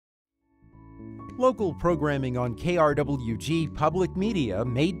Local programming on KRWG Public Media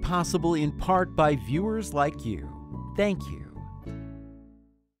made possible in part by viewers like you. Thank you.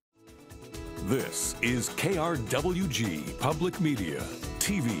 This is KRWG Public Media,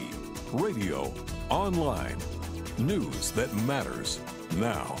 TV, radio, online, news that matters.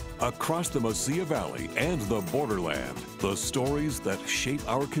 Now, across the Mesilla Valley and the borderland, the stories that shape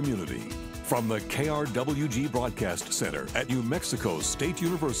our community. From the KRWG Broadcast Center at New Mexico State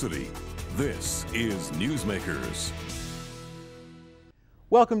University, this is Newsmakers.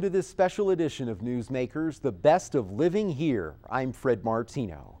 Welcome to this special edition of Newsmakers, the best of living here. I'm Fred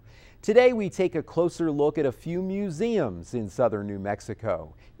Martino. Today we take a closer look at a few museums in southern New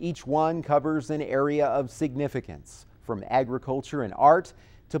Mexico. Each one covers an area of significance, from agriculture and art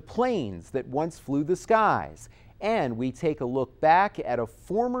to planes that once flew the skies. And we take a look back at a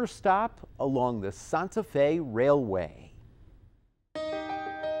former stop along the Santa Fe Railway.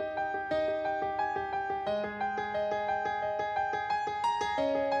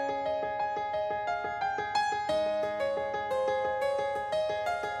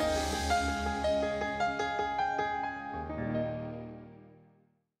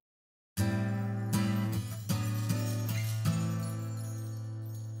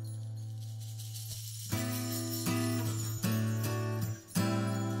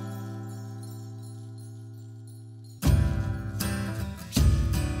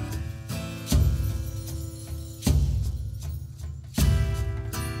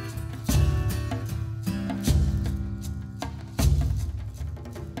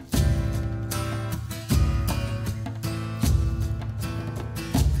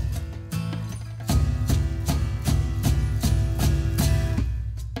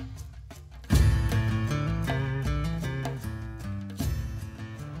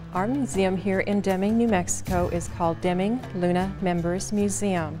 Our museum here in Deming, New Mexico is called Deming Luna Mimbres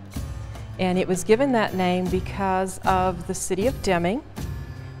Museum. And it was given that name because of the city of Deming,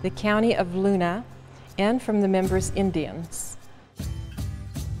 the county of Luna, and from the Mimbres Indians.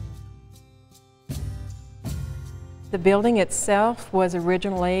 The building itself was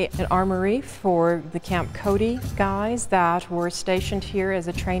originally an armory for the Camp Cody guys that were stationed here as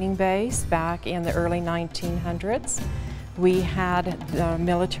a training base back in the early 1900s. We had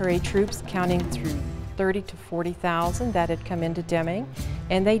military troops counting through 30 to 40,000 that had come into Deming,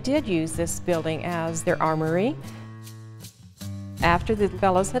 and they did use this building as their armory. After the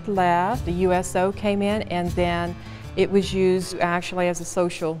fellows had left, the USO came in, and then it was used actually as a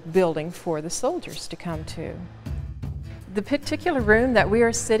social building for the soldiers to come to. The particular room that we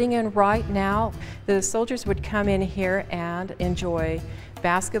are sitting in right now, the soldiers would come in here and enjoy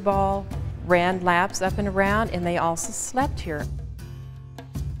basketball, ran laps up and around, and they also slept here.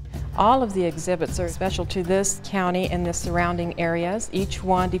 All of the exhibits are special to this county and the surrounding areas. Each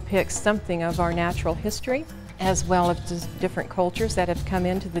one depicts something of our natural history, as well as different cultures that have come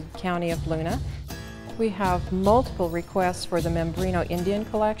into the county of Luna. We have multiple requests for the Membrino Indian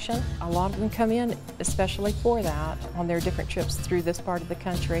collection. A lot of them come in especially for that on their different trips through this part of the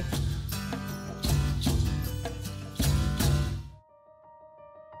country.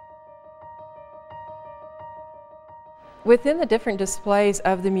 Within the different displays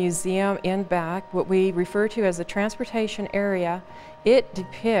of the museum in back, what we refer to as the transportation area, it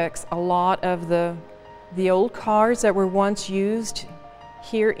depicts a lot of the old cars that were once used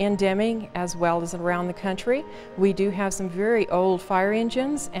here in Deming as well as around the country. We do have some very old fire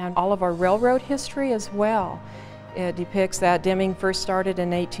engines and all of our railroad history as well. It depicts that Deming first started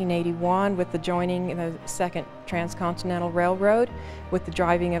in 1881 with the joining the Second Transcontinental Railroad with the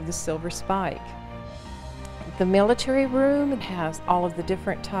driving of the Silver Spike. The military room has all of the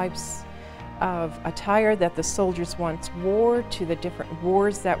different types of attire that the soldiers once wore to the different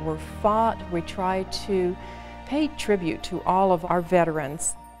wars that were fought. We try to pay tribute to all of our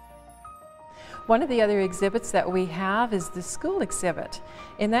veterans. One of the other exhibits that we have is the school exhibit,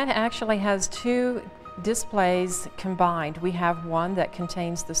 and that actually has two displays combined. We have one that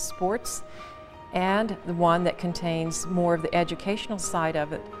contains the sports and the one that contains more of the educational side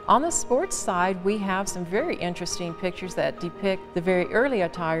of it. On the sports side, we have some very interesting pictures that depict the very early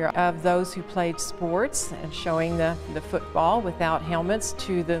attire of those who played sports, and showing the football without helmets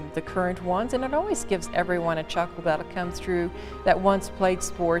to the current ones. And it always gives everyone a chuckle that'll come through that once played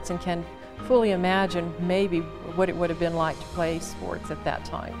sports and can fully imagine maybe what it would have been like to play sports at that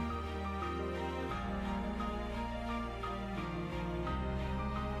time.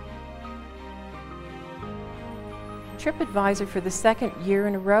 TripAdvisor for the second year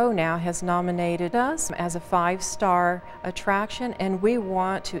in a row now has nominated us as a 5-star attraction, and we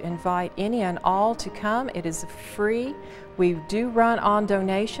want to invite any and all to come. It is free. We do run on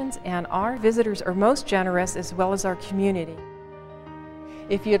donations, and our visitors are most generous, as well as our community.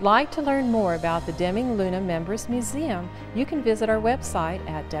 If you'd like to learn more about the Deming Luna Mimbres Museum, you can visit our website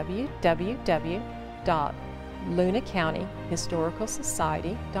at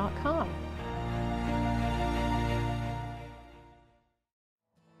www.lunacountyhistoricalsociety.com.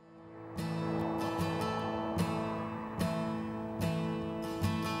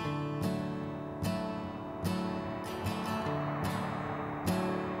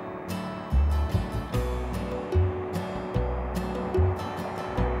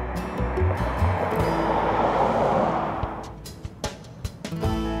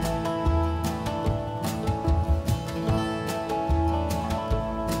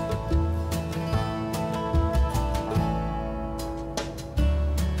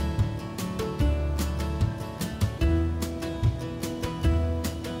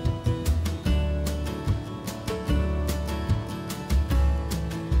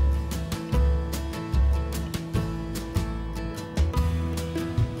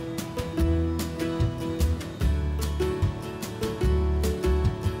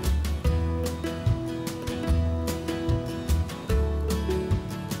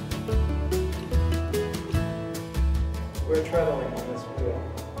 We're treadling on this wheel.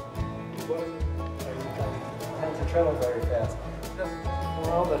 Tend to treadle very fast. A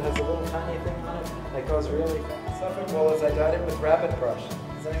world that has a little tiny thing on it that goes really fast. Suffered well as I dyed it with rabbit brush.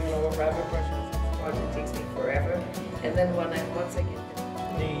 Does anyone know what rabbit brush is? It takes me forever. And then once I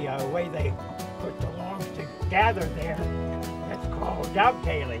get the way they put the logs together there, that's called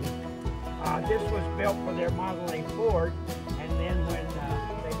dovetailing. This was built for their Model A Ford, and then when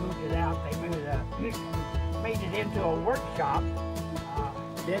they moved it out, they made it into a workshop.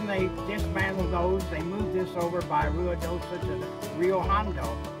 Then they dismantled those. They moved this over by Ruidoso to the Rio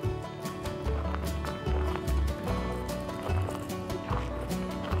Hondo.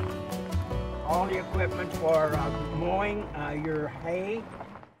 All the equipment for mowing your hay.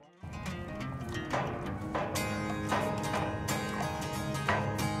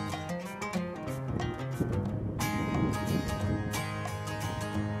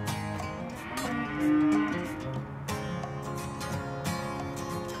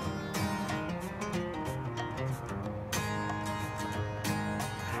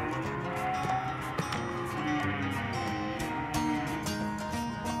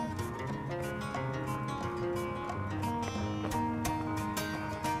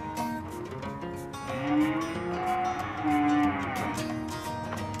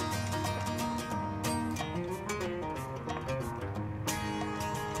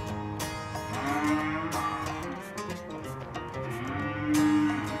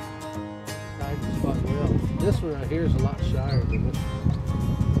 This one right here is a lot shyer than this one.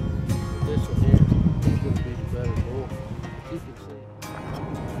 This one here is going to be the better bull. You can see.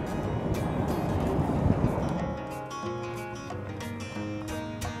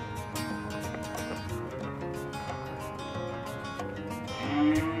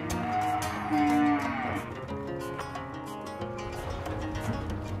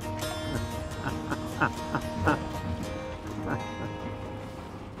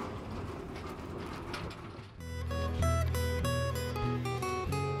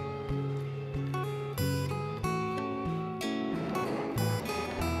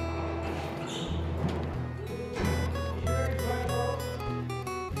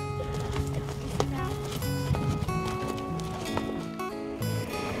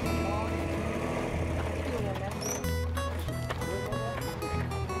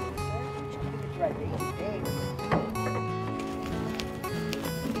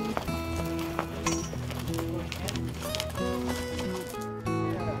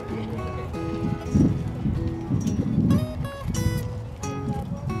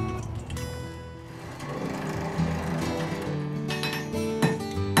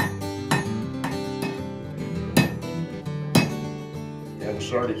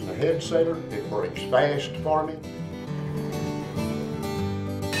 Insert it in the head center, it breaks fast for me.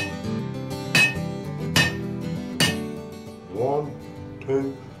 One,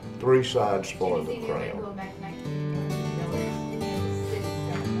 two, three sides for the crown.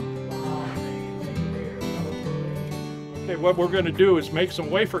 Okay, what we're going to do is make some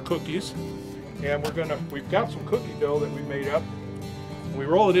wafer cookies, and we've got some cookie dough that we made up. We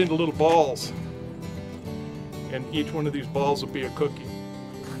roll it into little balls, and each one of these balls will be a cookie.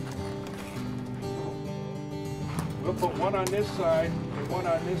 We'll put one on this side and one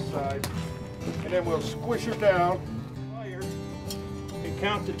on this side, and then we'll squish her down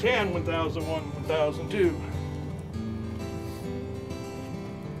count to 10, 1001, 1002.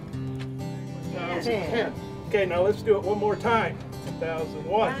 1010. Okay, now let's do it one more time.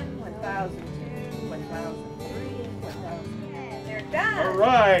 1001. 1002, 1003, 1000. They're done. All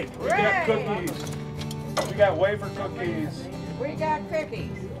right, we got cookies. We got wafer cookies. We got cookies.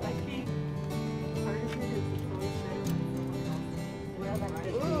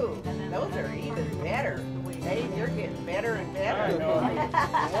 Ooh, those are even better. Hey, you're getting better and better. I know.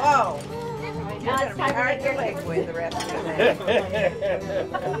 Whoa. You're going to be hard to lick with the rest of the day.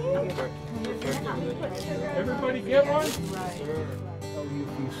 Everybody get one? So you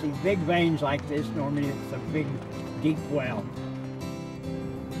see big veins like this, normally it's a big, deep well.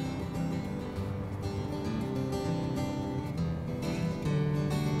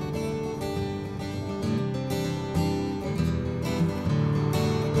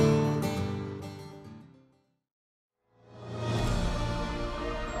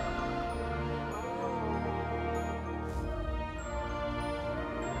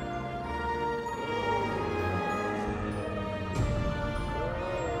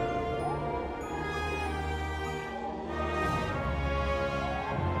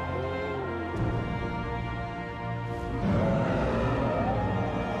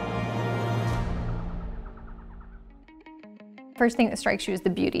 First thing that strikes you is the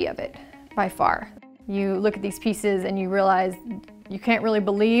beauty of it, by far. You look at these pieces and you realize you can't really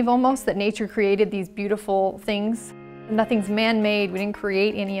believe almost that nature created these beautiful things. Nothing's man-made, we didn't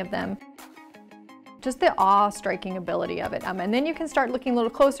create any of them. Just the awe-striking ability of it. And then you can start looking a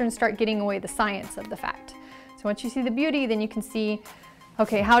little closer and start getting away the science of the fact. So once you see the beauty, then you can see,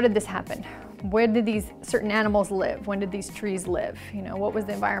 okay, how did this happen? Where did these certain animals live? When did these trees live? You know, what was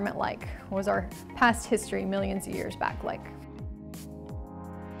the environment like? What was our past history millions of years back like?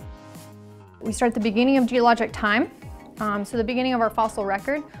 We start at the beginning of geologic time, so the beginning of our fossil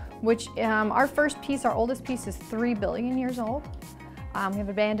record, which our first piece, our oldest piece, is 3 billion years old. We have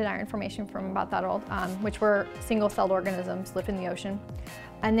abandoned our information from about that old, which were single-celled organisms, lived in the ocean.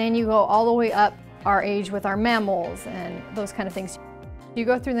 And then you go all the way up our age with our mammals and those kind of things. You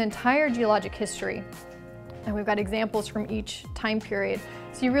go through the entire geologic history, and we've got examples from each time period,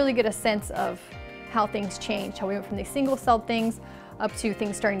 so you really get a sense of how things changed, how we went from these single-celled things up to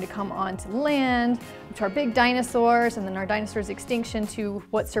things starting to come onto land, to our big dinosaurs, and then our dinosaurs' extinction to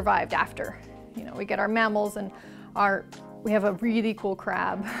what survived after. You know, we get our mammals and we have a really cool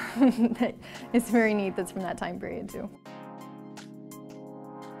crab that is very neat that's from that time period too.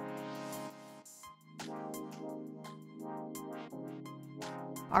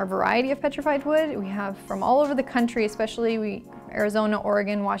 Our variety of petrified wood, we have from all over the country, especially Arizona,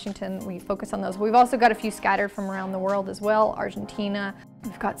 Oregon, Washington, we focus on those. We've also got a few scattered from around the world as well, Argentina.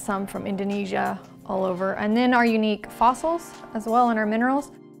 We've got some from Indonesia, all over. And then our unique fossils as well and our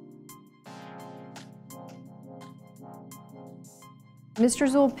minerals. Mr.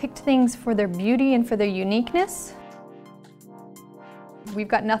 Zuhl picked things for their beauty and for their uniqueness. We've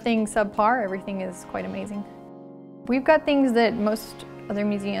got nothing subpar, everything is quite amazing. We've got things that most other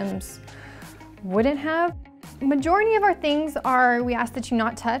museums wouldn't have. Majority of our things we ask that you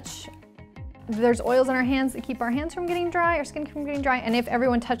not touch. There's oils on our hands that keep our hands from getting dry, our skin from getting dry, and if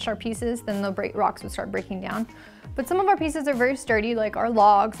everyone touched our pieces, then the rocks would start breaking down. But some of our pieces are very sturdy, like our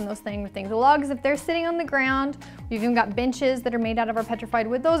logs and those things. The logs, if they're sitting on the ground, we've even got benches that are made out of our petrified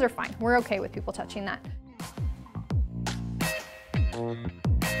wood, those are fine. We're okay with people touching that.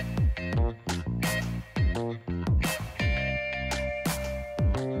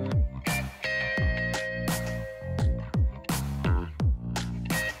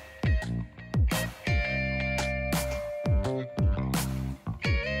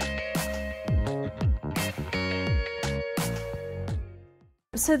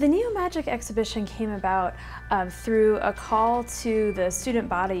 So the Neo Magic exhibition came about through a call to the student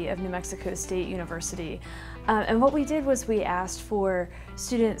body of New Mexico State University. And what we did was we asked for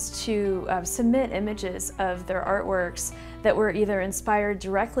students to submit images of their artworks that were either inspired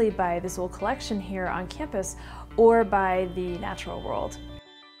directly by the Zuhl collection here on campus or by the natural world.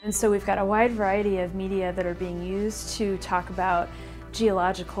 And so we've got a wide variety of media that are being used to talk about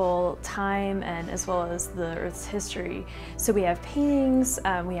geological time and as well as the Earth's history. So we have paintings,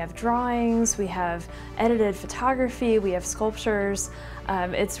 we have drawings, we have edited photography, we have sculptures.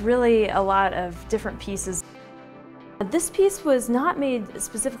 It's really a lot of different pieces. This piece was not made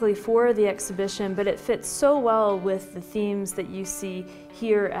specifically for the exhibition, but it fits so well with the themes that you see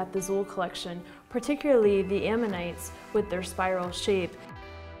here at the Zuhl collection, particularly the ammonites with their spiral shape.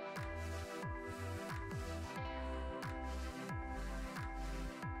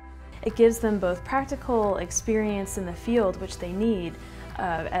 It gives them both practical experience in the field, which they need,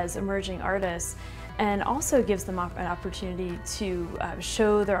 as emerging artists, and also gives them an opportunity to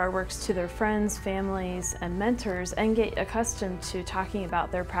show their artworks to their friends, families, and mentors, and get accustomed to talking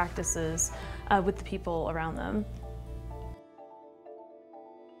about their practices with the people around them.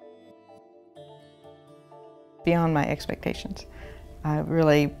 Beyond my expectations. I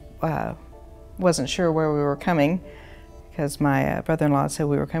really wasn't sure where we were coming, because my brother-in-law said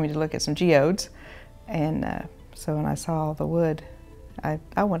we were coming to look at some geodes, and so when I saw all the wood,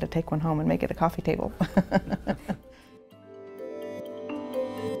 I wanted to take one home and make it a coffee table.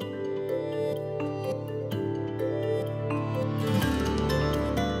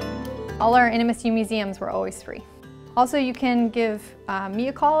 All our NMSU museums were always free. Also, you can give me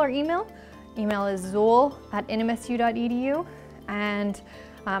a call or email. Email is zuhl@nmsu.edu, and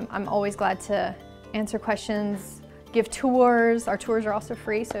I'm always glad to answer questions, give tours. Our tours are also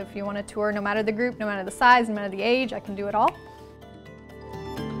free, so if you want a tour, no matter the group, no matter the size, no matter the age, I can do it all.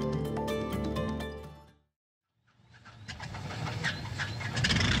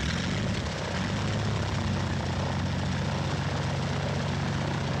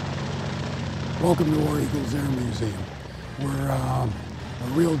 Welcome to War Eagles Air Museum. We're a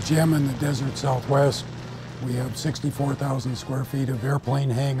real gem in the desert Southwest. We have 64,000 square feet of airplane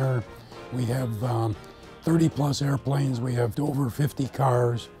hangar. We have 30 plus airplanes. We have over 50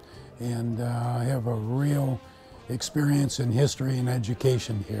 cars, and have a real experience in history and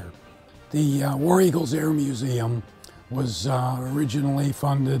education here. The War Eagles Air Museum was originally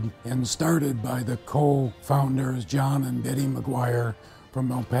funded and started by the co-founders John and Betty McGuire from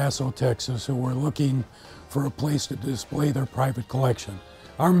El Paso, Texas, who were looking for a place to display their private collection.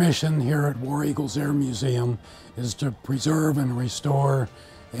 Our mission here at War Eagles Air Museum is to preserve and restore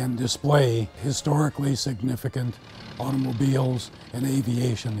and display historically significant automobiles and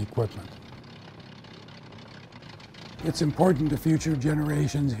aviation equipment. It's important to future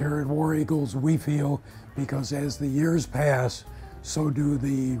generations here at War Eagles, we feel, because as the years pass, so do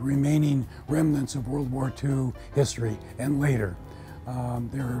the remaining remnants of World War II history and later.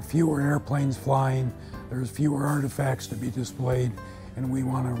 There are fewer airplanes flying, there's fewer artifacts to be displayed, and we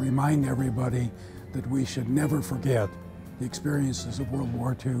want to remind everybody that we should never forget the experiences of World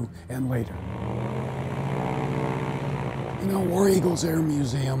War II and later. You know, War Eagles Air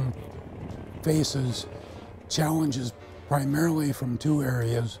Museum faces challenges primarily from two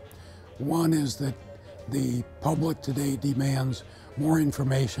areas. One is that the public today demands more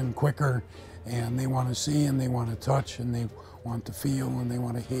information quicker, and they want to see and they want to touch and they want to feel and they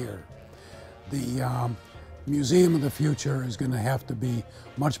want to hear. The Museum of the Future is going to have to be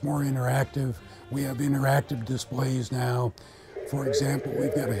much more interactive. We have interactive displays now. For example,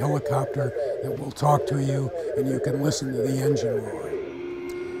 we've got a helicopter that will talk to you and you can listen to the engine roar.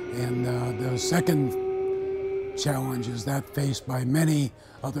 And the second challenge is that faced by many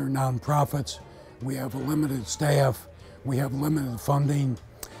other nonprofits. We have a limited staff, we have limited funding,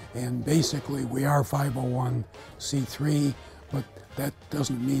 and basically we are 501c3, but that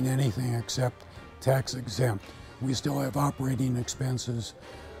doesn't mean anything except tax exempt. We still have operating expenses.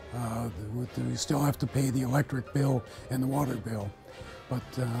 We still have to pay the electric bill and the water bill. But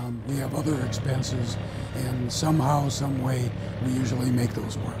we have other expenses, and somehow, some way, we usually make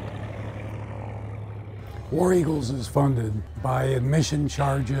those work. War Eagles is funded by admission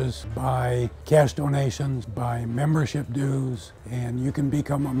charges, by cash donations, by membership dues, and you can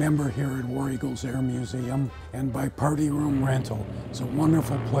become a member here at War Eagles Air Museum, and by party room rental. It's a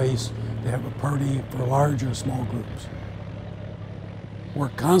wonderful place to have a party for large or small groups. We're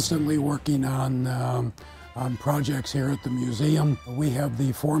constantly working on projects here at the museum. We have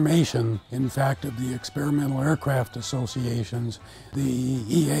the formation, in fact, of the Experimental Aircraft Associations. The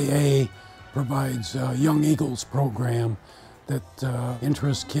EAA provides a Young Eagles program that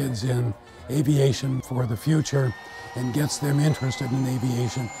interests kids in aviation for the future and gets them interested in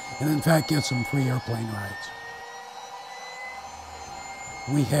aviation, and in fact gets them free airplane rides.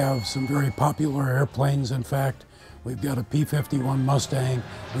 We have some very popular airplanes. In fact, we've got a P-51 Mustang.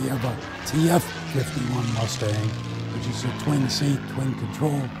 We have a TF-51 Mustang, which is a twin-seat,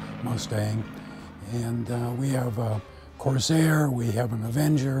 twin-control Mustang. And we have a Corsair, we have an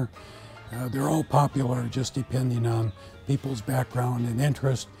Avenger. They're all popular, just depending on people's background and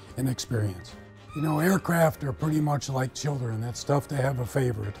interest and experience. You know, aircraft are pretty much like children. It's tough to have a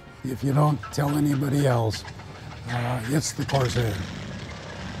favorite. If you don't tell anybody else, it's the Corsair.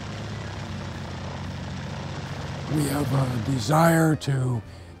 We have a desire to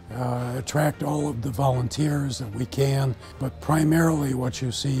attract all of the volunteers that we can, but primarily what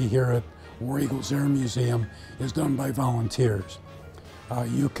you see here at War Eagles Air Museum is done by volunteers.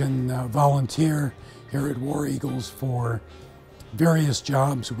 You can volunteer here at War Eagles for various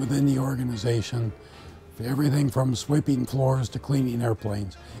jobs within the organization, everything from sweeping floors to cleaning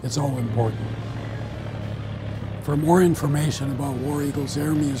airplanes. It's all important. For more information about War Eagles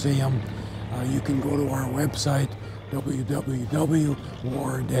Air Museum, you can go to our website,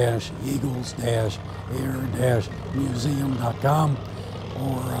 www.war-eagles-air-museum.com,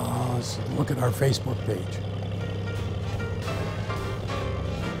 or look at our Facebook page.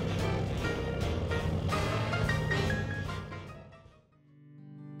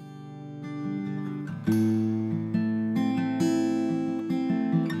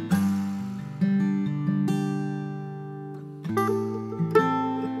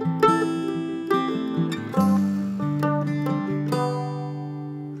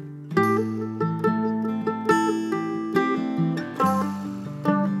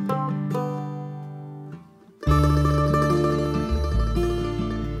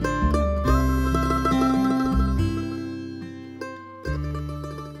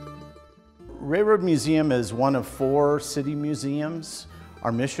 Railroad Museum is one of 4 city museums.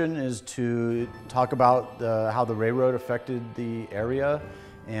 Our mission is to talk about how the railroad affected the area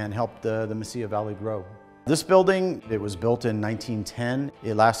and helped the Mesilla Valley grow. This building, it was built in 1910.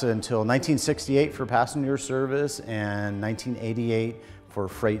 It lasted until 1968 for passenger service and 1988 for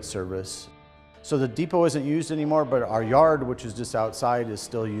freight service. So the depot isn't used anymore, but our yard, which is just outside, is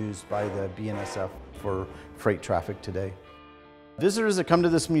still used by the BNSF for freight traffic today. Visitors that come to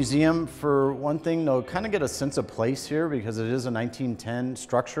this museum, for one thing, they'll kind of get a sense of place here because it is a 1910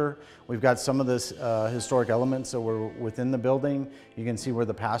 structure. We've got some of this historic elements that were within the building. You can see where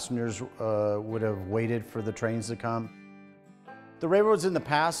the passengers would have waited for the trains to come. The railroads in the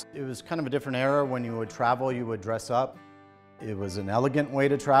past, it was kind of a different era. When you would travel, you would dress up. It was an elegant way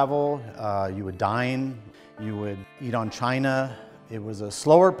to travel. You would dine, you would eat on china. It was a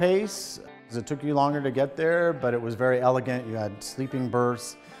slower pace. It took you longer to get there, but it was very elegant. You had sleeping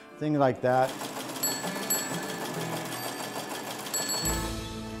berths, things like that.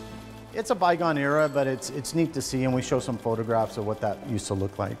 It's a bygone era, but it's neat to see, and we show some photographs of what that used to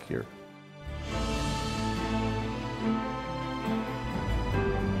look like here.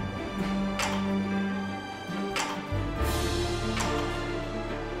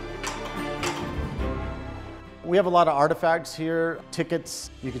 We have a lot of artifacts here,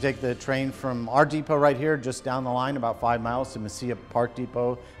 tickets. You can take the train from our depot right here, just down the line, about 5 miles to Mesilla Park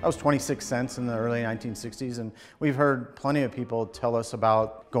Depot. That was 26 cents in the early 1960s, and we've heard plenty of people tell us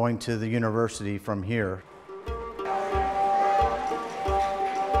about going to the university from here.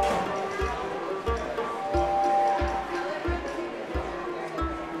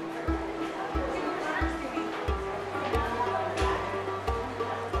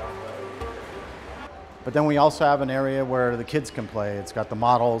 But then we also have an area where the kids can play. It's got the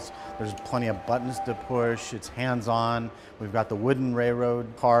models, there's plenty of buttons to push, it's hands-on. We've got the wooden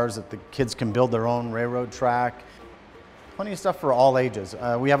railroad cars that the kids can build their own railroad track. Plenty of stuff for all ages.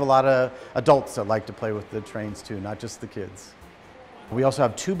 We have a lot of adults that like to play with the trains too, not just the kids. We also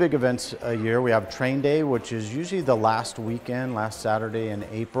have 2 big events a year. We have Train Day, which is usually the last weekend, last Saturday in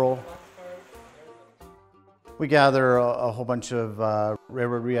April. We gather a whole bunch of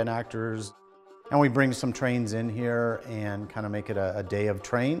railroad reenactors, and we bring some trains in here and kind of make it a day of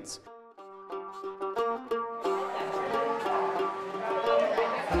trains.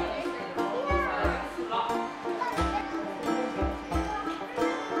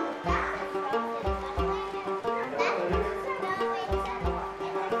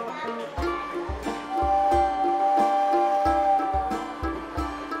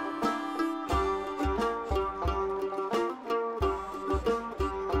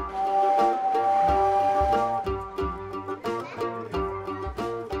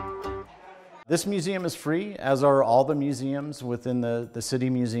 This museum is free, as are all the museums within the city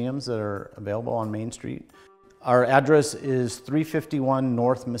museums that are available on Main Street. Our address is 351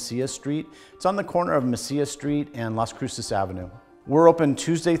 North Mesilla Street. It's on the corner of Mesilla Street and Las Cruces Avenue. We're open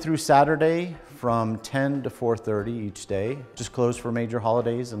Tuesday through Saturday from 10 to 4:30 each day. Just closed for major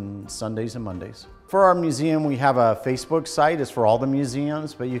holidays and Sundays and Mondays. For our museum, we have a Facebook site. It's for all the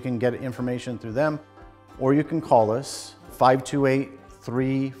museums, but you can get information through them, or you can call us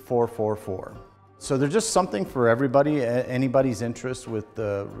 528-3444. So there's just something for everybody, anybody's interest with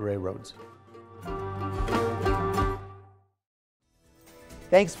the railroads.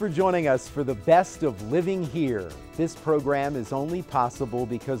 Thanks for joining us for the best of living here. This program is only possible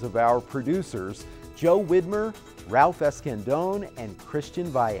because of our producers, Joe Widmer, Ralph Escandone, and Christian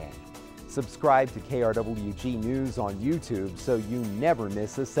Valle. Subscribe to KRWG News on YouTube so you never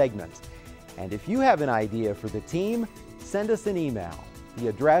miss a segment. And if you have an idea for the team, send us an email. The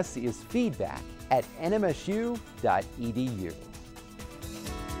address is feedback@nmsu.edu.